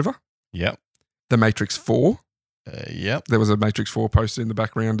cooling river. Yep. The Matrix 4. Yep. There was a Matrix 4 poster in the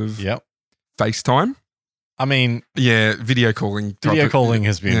background of FaceTime. I mean... Yeah, video calling. Video calling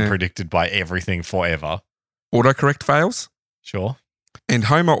has been predicted by everything forever. Autocorrect fails. Sure. And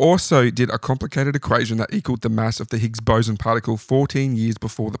Homer also did a complicated equation that equaled the mass of the Higgs boson particle 14 years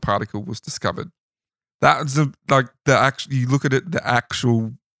before the particle was discovered. That's you look at it,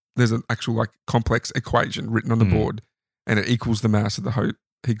 there's an actual like complex equation written on the board, and it equals the mass of the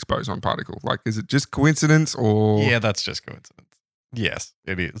Higgs boson particle. Like, is it just coincidence or? Yeah, that's just coincidence. Yes,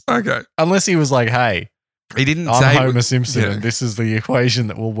 it is. Okay. Unless he was like, hey, he didn't I'm say Homer Simpson, and this is the equation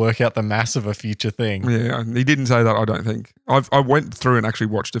that will work out the mass of a future thing. Yeah, he didn't say that, I don't think. I went through and actually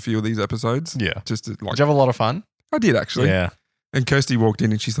watched a few of these episodes. Yeah. Just to, like, did you have a lot of fun? I did, actually. Yeah. And Kirsty walked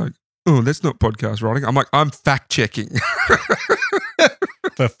in and she's like, oh, that's not podcast writing. I'm like, I'm fact checking.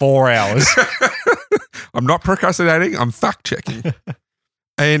 For 4 hours. I'm not procrastinating. I'm fact checking.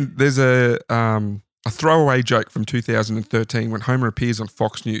 And there's a throwaway joke from 2013 when Homer appears on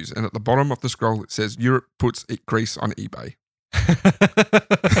Fox News, and at the bottom of the scroll it says, Europe puts Greece on eBay.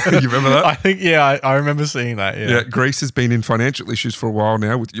 You remember that? I think, yeah, I remember seeing that. Yeah. Greece has been in financial issues for a while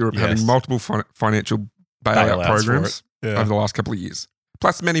now, with Europe having multiple financial bailout programs over the last couple of years,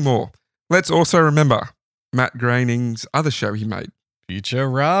 plus many more. Let's also remember Matt Groening's other show he made,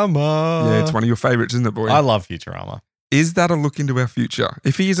 Futurama. Yeah, it's one of your favorites, isn't it, boy? I love Futurama. Is that a look into our future?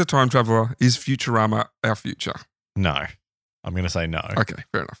 If he is a time traveler, is Futurama our future? No. I'm going to say no. Okay,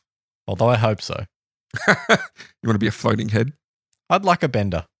 fair enough. Although I hope so. You want to be a floating head? I'd like a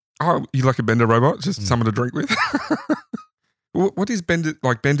bender. Oh, you like a bender robot? Just someone to drink with? What is bender?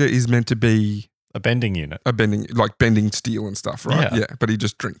 Like, bender is meant to be a bending unit. Bending steel and stuff, right? Yeah, but he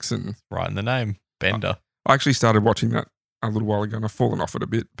just drinks and... Right in the name, Bender. I actually started watching that a little while ago and I've fallen off it a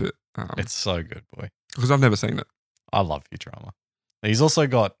bit, but... it's so good, boy. Because I've never seen it. I love Futurama. He's also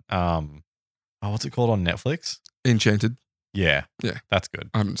got, what's it called on Netflix? Enchanted. Yeah. Yeah. That's good.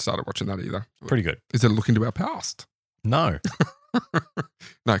 I haven't started watching that either. Pretty good. Is it a look into our past? No.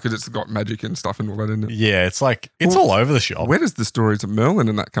 No, because it's got magic and stuff and all that in it. Yeah, it's like, it's all over the shop. Where does the stories of Merlin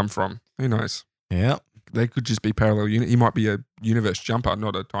and that come from? Who knows? Yeah. They could just be parallel unit. He might be a universe jumper,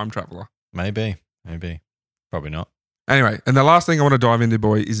 not a time traveler. Maybe. Probably not. Anyway, and the last thing I want to dive into,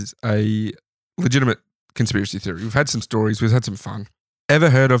 boy, is a legitimate conspiracy theory. We've had some stories. We've had some fun. Ever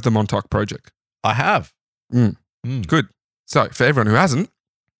heard of the Montauk Project? I have. Good. So for everyone who hasn't,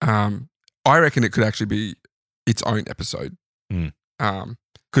 I reckon it could actually be its own episode.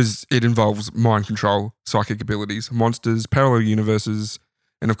 Because it involves mind control, psychic abilities, monsters, parallel universes,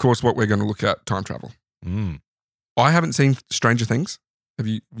 and of course what we're going to look at, time travel. I haven't seen Stranger Things. Have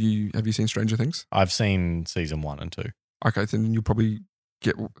you seen Stranger Things? I've seen season 1 and 2. Okay, then you'll probably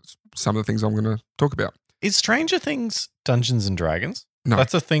get some of the things I'm going to talk about. Is Stranger Things Dungeons and Dragons? No.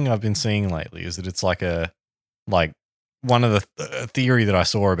 That's a thing I've been seeing lately, is that it's like one of the theory that I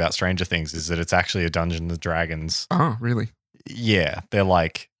saw about Stranger Things is that it's actually a Dungeons and Dragons. Oh, really? Yeah. They're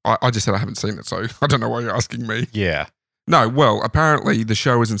like... I just said I haven't seen it, so I don't know why you're asking me. Yeah. No, well, apparently the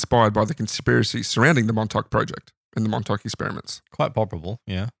show is inspired by the conspiracy surrounding the Montauk Project and the Montauk experiments. Quite probable,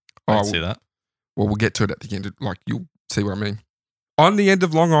 yeah. I can see that. Well, we'll get to it at the end. You'll see what I mean. On the end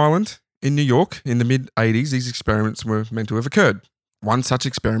of Long Island in New York in the mid-'80s, these experiments were meant to have occurred. One such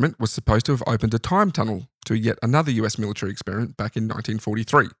experiment was supposed to have opened a time tunnel to yet another US military experiment back in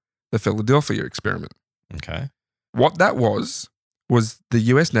 1943, the Philadelphia experiment. Okay. What that was the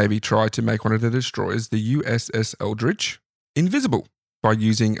US Navy tried to make one of their destroyers, the USS Eldridge, invisible by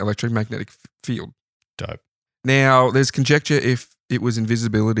using electromagnetic field. Dope. Now, there's conjecture if it was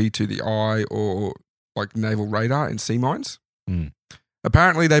invisibility to the eye or like naval radar and sea mines.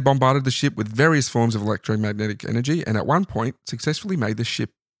 Apparently, they bombarded the ship with various forms of electromagnetic energy and at one point successfully made the ship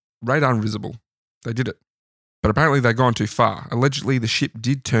radar invisible. They did it. But apparently they'd gone too far. Allegedly, the ship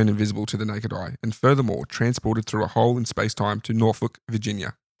did turn invisible to the naked eye and furthermore transported through a hole in space-time to Norfolk,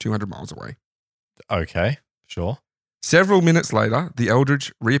 Virginia, 200 miles away. Okay, sure. Several minutes later, the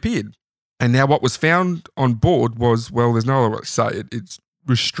Eldridge reappeared. And now what was found on board was, well, there's no other way to say it. It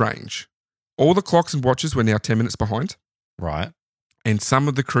was strange. All the clocks and watches were now 10 minutes behind. Right. And some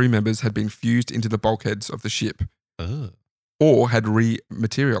of the crew members had been fused into the bulkheads of the ship. Ugh. Or had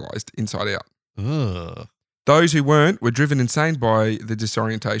rematerialized inside out. Ugh. Those who weren't were driven insane by the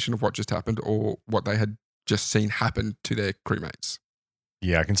disorientation of what just happened or what they had just seen happen to their crewmates.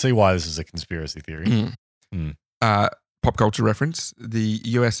 Yeah, I can see why this is a conspiracy theory. Pop culture reference, the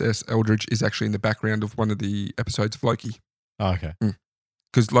USS Eldridge is actually in the background of one of the episodes of Loki. Oh, okay.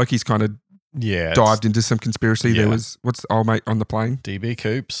 Because Loki's kind of dived into some conspiracy. Yeah. There was, what's the old mate on the plane? DB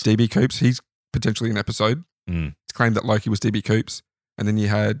Coops. DB Coops. He's potentially an episode. It's claimed that Loki was DB Coops. And then you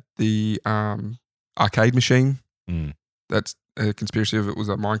had the arcade machine. That's a conspiracy of it was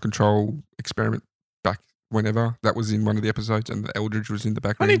a mind control experiment back whenever. That was in one of the episodes and the Eldridge was in the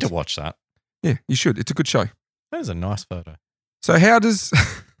background. I need to watch that. Yeah, you should. It's a good show. That is a nice photo. So how does...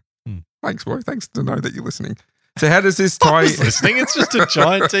 Thanks, boy. Thanks to know that you're listening. So how does this tie... I was listening. It's just a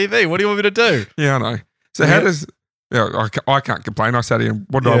giant TV. What do you want me to do? Yeah, I know. So how does... Yeah, I can't complain. I sat here and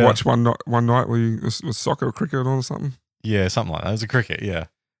what did I watch one night? Was soccer or cricket or something? Yeah, something like that. It was a cricket, yeah.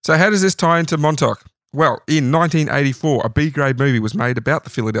 So how does this tie into Montauk? Well, in 1984, a B-grade movie was made about the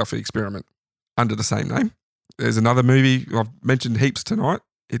Philadelphia experiment under the same name. There's another movie. I've mentioned heaps tonight.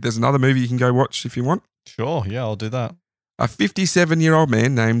 There's another movie you can go watch if you want. Sure, yeah, I'll do that. A 57-year-old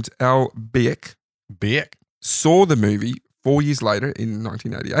man named Al Biek saw the movie 4 years later in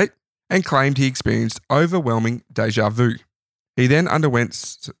 1988 and claimed he experienced overwhelming deja vu. He then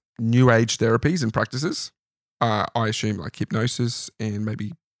underwent new age therapies and practices. I assume like hypnosis and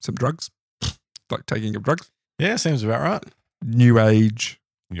maybe some drugs, like taking of drugs. Yeah, seems about right. New age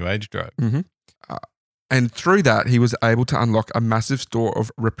drug. Mm-hmm. And through that, he was able to unlock a massive store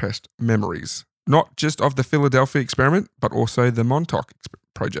of repressed memories, not just of the Philadelphia experiment, but also the Montauk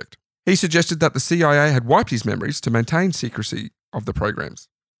project. He suggested that the CIA had wiped his memories to maintain secrecy of the programs.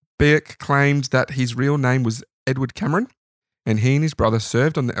 Biek claimed that his real name was Edward Cameron, and he and his brother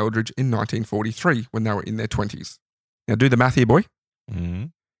served on the Eldridge in 1943 when they were in their 20s. Now, do the math here, boy. Mm-hmm.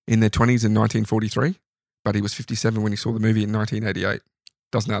 In their 20s in 1943, but he was 57 when he saw the movie in 1988.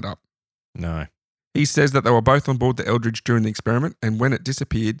 Doesn't add up. No. He says that they were both on board the Eldridge during the experiment, and when it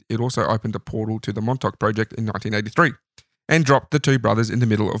disappeared, it also opened a portal to the Montauk project in 1983 and dropped the two brothers in the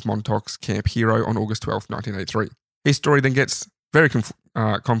middle of Montauk's Camp Hero on August 12, 1983. His story then gets very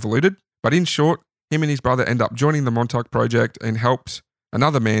convoluted, but in short, him and his brother end up joining the Montauk project and helped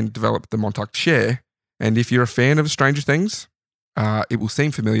another man develop the Montauk chair. And if you're a fan of Stranger Things, it will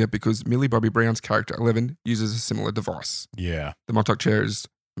seem familiar because Millie Bobby Brown's character 11 uses a similar device. Yeah. The Montauk chair is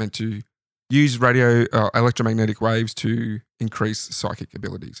meant to use electromagnetic waves to increase psychic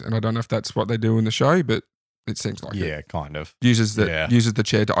abilities. And I don't know if that's what they do in the show, but it seems like it. Yeah, kind of. Uses the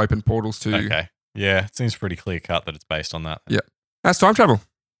chair to open portals to... Okay. Yeah, it seems pretty clear cut that it's based on that. Yeah. That's time travel.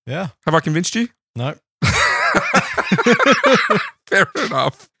 Yeah. Have I convinced you? No. Fair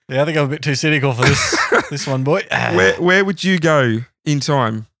enough. Yeah, I think I'm a bit too cynical for this one, boy. Where would you go in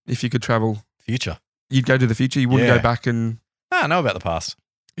time if you could travel? Future. You'd go to the future? You wouldn't go back and... I know about the past.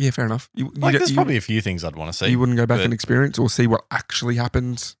 Yeah, fair enough. There's probably a few things I'd want to see. You wouldn't go back and experience or see what actually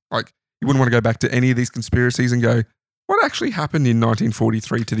happened? Like, you wouldn't want to go back to any of these conspiracies and go, what actually happened in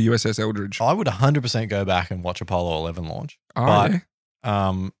 1943 to the USS Eldridge? I would 100% go back and watch Apollo 11 launch. Oh, but,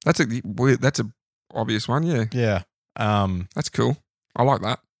 yeah. That's a obvious one, yeah. Yeah. That's cool. I like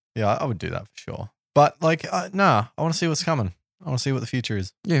that. Yeah, I would do that for sure. But, I want to see what's coming. I want to see what the future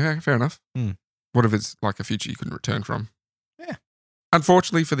is. Yeah, fair enough. Hmm. What if it's like a future you couldn't return from? Yeah.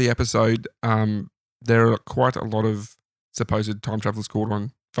 Unfortunately for the episode, there are quite a lot of supposed time travelers caught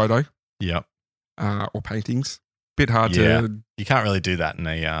on photo. Yep. Or paintings. Bit hard to... You can't really do that in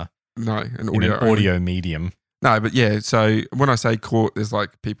an audio medium. No, but yeah, so when I say caught, there's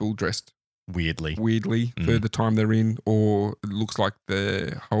like people dressed weirdly for the time they're in, or it looks like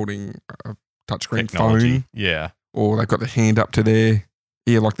they're holding a touchscreen phone. Yeah. Or they've got their hand up to their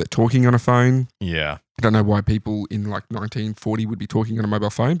ear like they're talking on a phone. Yeah. I don't know why people in like 1940 would be talking on a mobile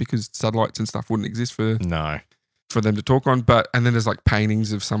phone because satellites and stuff wouldn't exist for them to talk on. And then there's like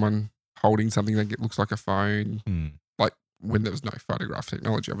paintings of someone holding something that looks like a phone, like when there was no photograph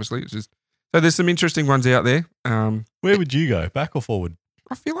technology, obviously. It's just, so there's some interesting ones out there. Where would you go, back or forward?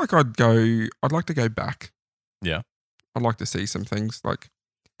 I feel like I'd like to go back. Yeah. I'd like to see some things. Like,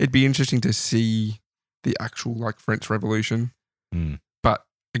 it'd be interesting to see the actual like French Revolution. But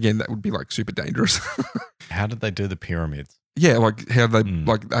again, that would be like super dangerous. How did they do the pyramids? Yeah, like how they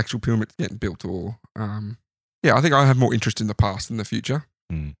like the actual pyramids getting built, or I think I have more interest in the past than the future.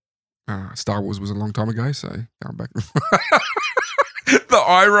 Star Wars was a long time ago, so going back. The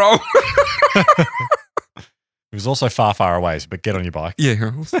eye roll. It was also far, far away, but get on your bike.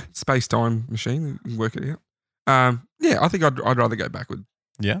 Yeah, space-time machine, you can work it out. I think I'd rather go backward.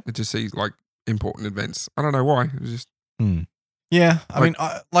 Yeah, to see like important events. I don't know why. It was just. Yeah,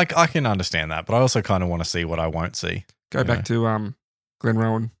 I can understand that, but I also kind of want to see what I won't see. Go back to Glen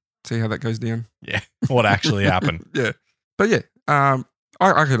Rowan, see how that goes down. Yeah, what actually happened. Yeah, but yeah,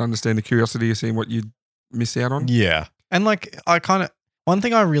 I could understand the curiosity of seeing what you'd miss out on. Yeah, and one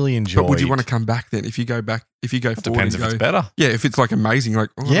thing I really enjoyed. But would you want to come back then? If you go forward, depends if it's better. Yeah, if it's like amazing, like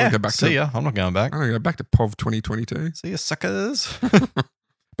I'm gonna go back. See ya. I'm not going back. I'm gonna go back to POV 2022. See ya, suckers.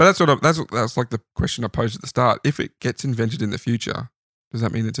 But that's like the question I posed at the start. If it gets invented in the future, does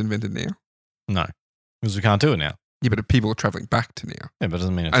that mean it's invented now? No, because we can't do it now. Yeah, but if people are traveling back to now. Yeah, but it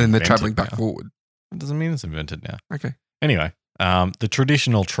doesn't mean it's and then invented they're traveling back now. forward. It doesn't mean it's invented now. Okay. Anyway, the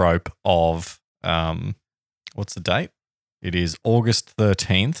traditional trope of what's the date? It is August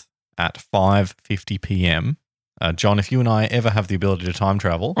 13th at 5:50 p.m. John, if you and I ever have the ability to time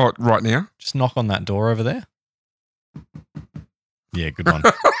travel, right now, just knock on that door over there. Yeah, good one.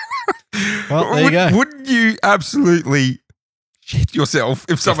 Well, there you go. Wouldn't you absolutely shit yourself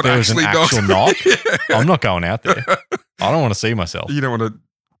if someone actually knocks? Yeah. I'm not going out there. I don't want to see myself. You don't want to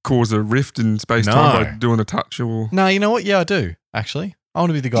cause a rift in space-time by doing a touch or... No, you know what? Yeah, I do, actually. I want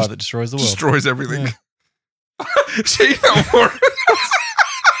to be the guy that destroys the world. Destroys everything. Yeah. She fell for it.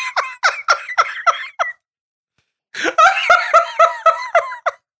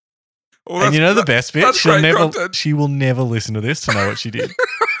 Well, and you know the best bit? She will never listen to this to know what she did.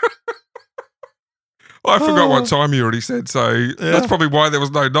 I forgot what time you already said, so that's probably why there was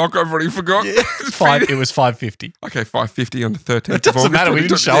no knock. I've already forgotten. Yeah. It was 5:50. Okay, 5:50 on the 13th of August. It doesn't matter. We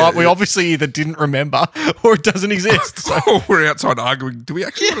didn't show up. We obviously either didn't remember or it doesn't exist. So. We're outside arguing. Do we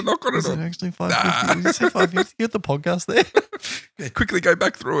actually want to knock on it? Is it actually 5:50? Did you say 5:50? Get the podcast there. Yeah, quickly go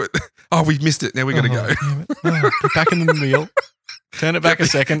back through it. Oh, we've missed it. Now we're going to go. Get back in the meal. Turn it back a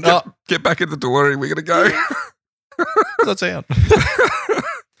second. Get back in the door and we're going to go. What's that sound?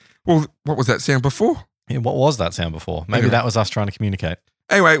 Well, what was that sound before? Yeah, what was that sound before? Maybe that was us trying to communicate.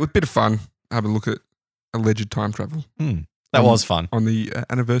 Anyway, with a bit of fun, have a look at alleged time travel. That was fun. On the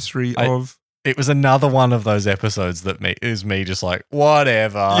anniversary of... It was another one of those episodes that is me just like,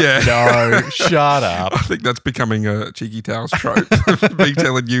 whatever. Yeah. No, shut up. I think that's becoming a Cheeky Tales trope. Me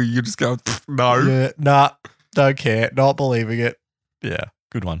telling you just go, no. Yeah, nah, don't care. Not believing it. Yeah,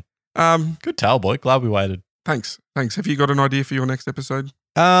 good one. Good tale, boy. Glad we waited. Thanks. Have you got an idea for your next episode?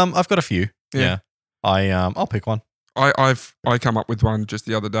 I've got a few. Yeah. I'll pick one. I come up with one just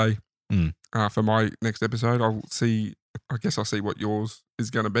the other day for my next episode. I guess I'll see what yours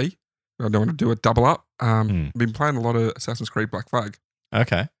is going to be. I don't want to do a double up. I've been playing a lot of Assassin's Creed Black Flag.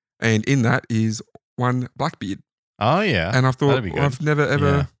 Okay. And in that is one Blackbeard. Oh, yeah. And I thought, I've never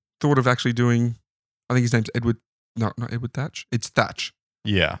ever thought of actually doing, I think his name's Edward. No, not Edward Thatch. It's Thatch.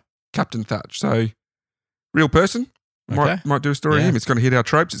 Yeah. Captain Thatch. So, real person. Might do a story on him. It's going to hit our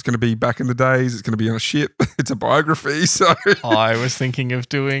tropes. It's going to be back in the days. It's going to be on a ship. It's a biography. So I was thinking of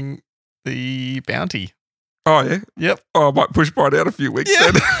doing the bounty. Oh, yeah? Yep. Oh, I might push mine out a few weeks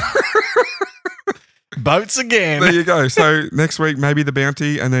then. Boats again. There you go. So next week, maybe the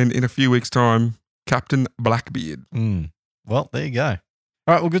bounty. And then in a few weeks' time, Captain Blackbeard. Well, there you go.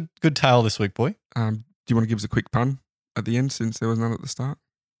 All right. Well, good tale this week, boy. Do you want to give us a quick pun at the end since there was none at the start?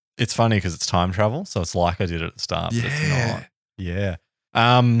 It's funny because it's time travel, so it's like I did it at the start. Yeah. But it's not. Yeah.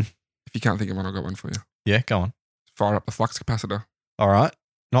 If you can't think of one, I've got one for you. Yeah, go on. Fire up the flux capacitor. All right.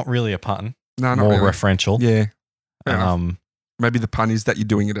 Not really a pun. No, not more really. referential. Yeah. Maybe the pun is that you're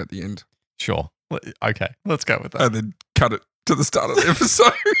doing it at the end. Sure. Okay. Let's go with that. And then cut it to the start of the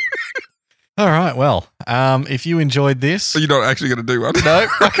episode. All right. Well, if you enjoyed this. So you're not actually going to do one? No,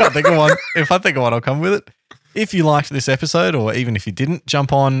 I can't think of one. If I think of one, I'll come with it. If you liked this episode, or even if you didn't,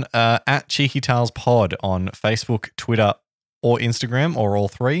 jump on at Cheeky Tales Pod on Facebook, Twitter, or Instagram, or all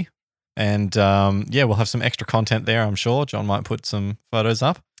three. And we'll have some extra content there, I'm sure. John might put some photos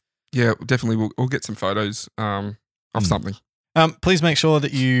up. Yeah, definitely. We'll get some photos of something. Please make sure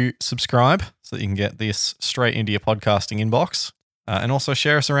that you subscribe so that you can get this straight into your podcasting inbox. And also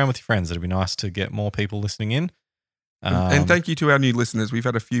share us around with your friends. It'd be nice to get more people listening in. And thank you to our new listeners. We've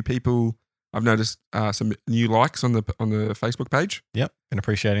had a few people. I've noticed some new likes on the Facebook page. Yep, been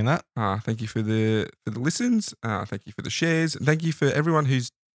appreciating that. Thank you for the listens. Thank you for the shares. And thank you for everyone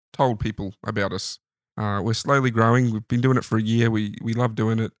who's told people about us. We're slowly growing. We've been doing it for a year. We love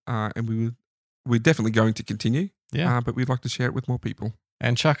doing it, and we're definitely going to continue. Yeah, but we'd like to share it with more people.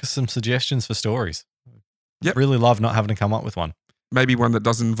 And chuck us some suggestions for stories. Yep, really love not having to come up with one. Maybe one that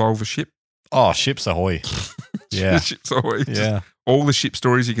doesn't involve a ship. Oh, ships ahoy! Yeah, ships ahoy. Yeah. All the ship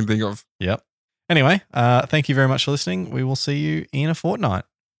stories you can think of. Yep. Anyway, thank you very much for listening. We will see you in a fortnight.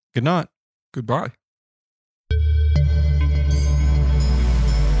 Good night. Goodbye.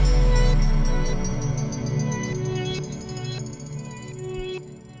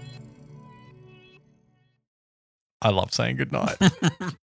 I love saying good night.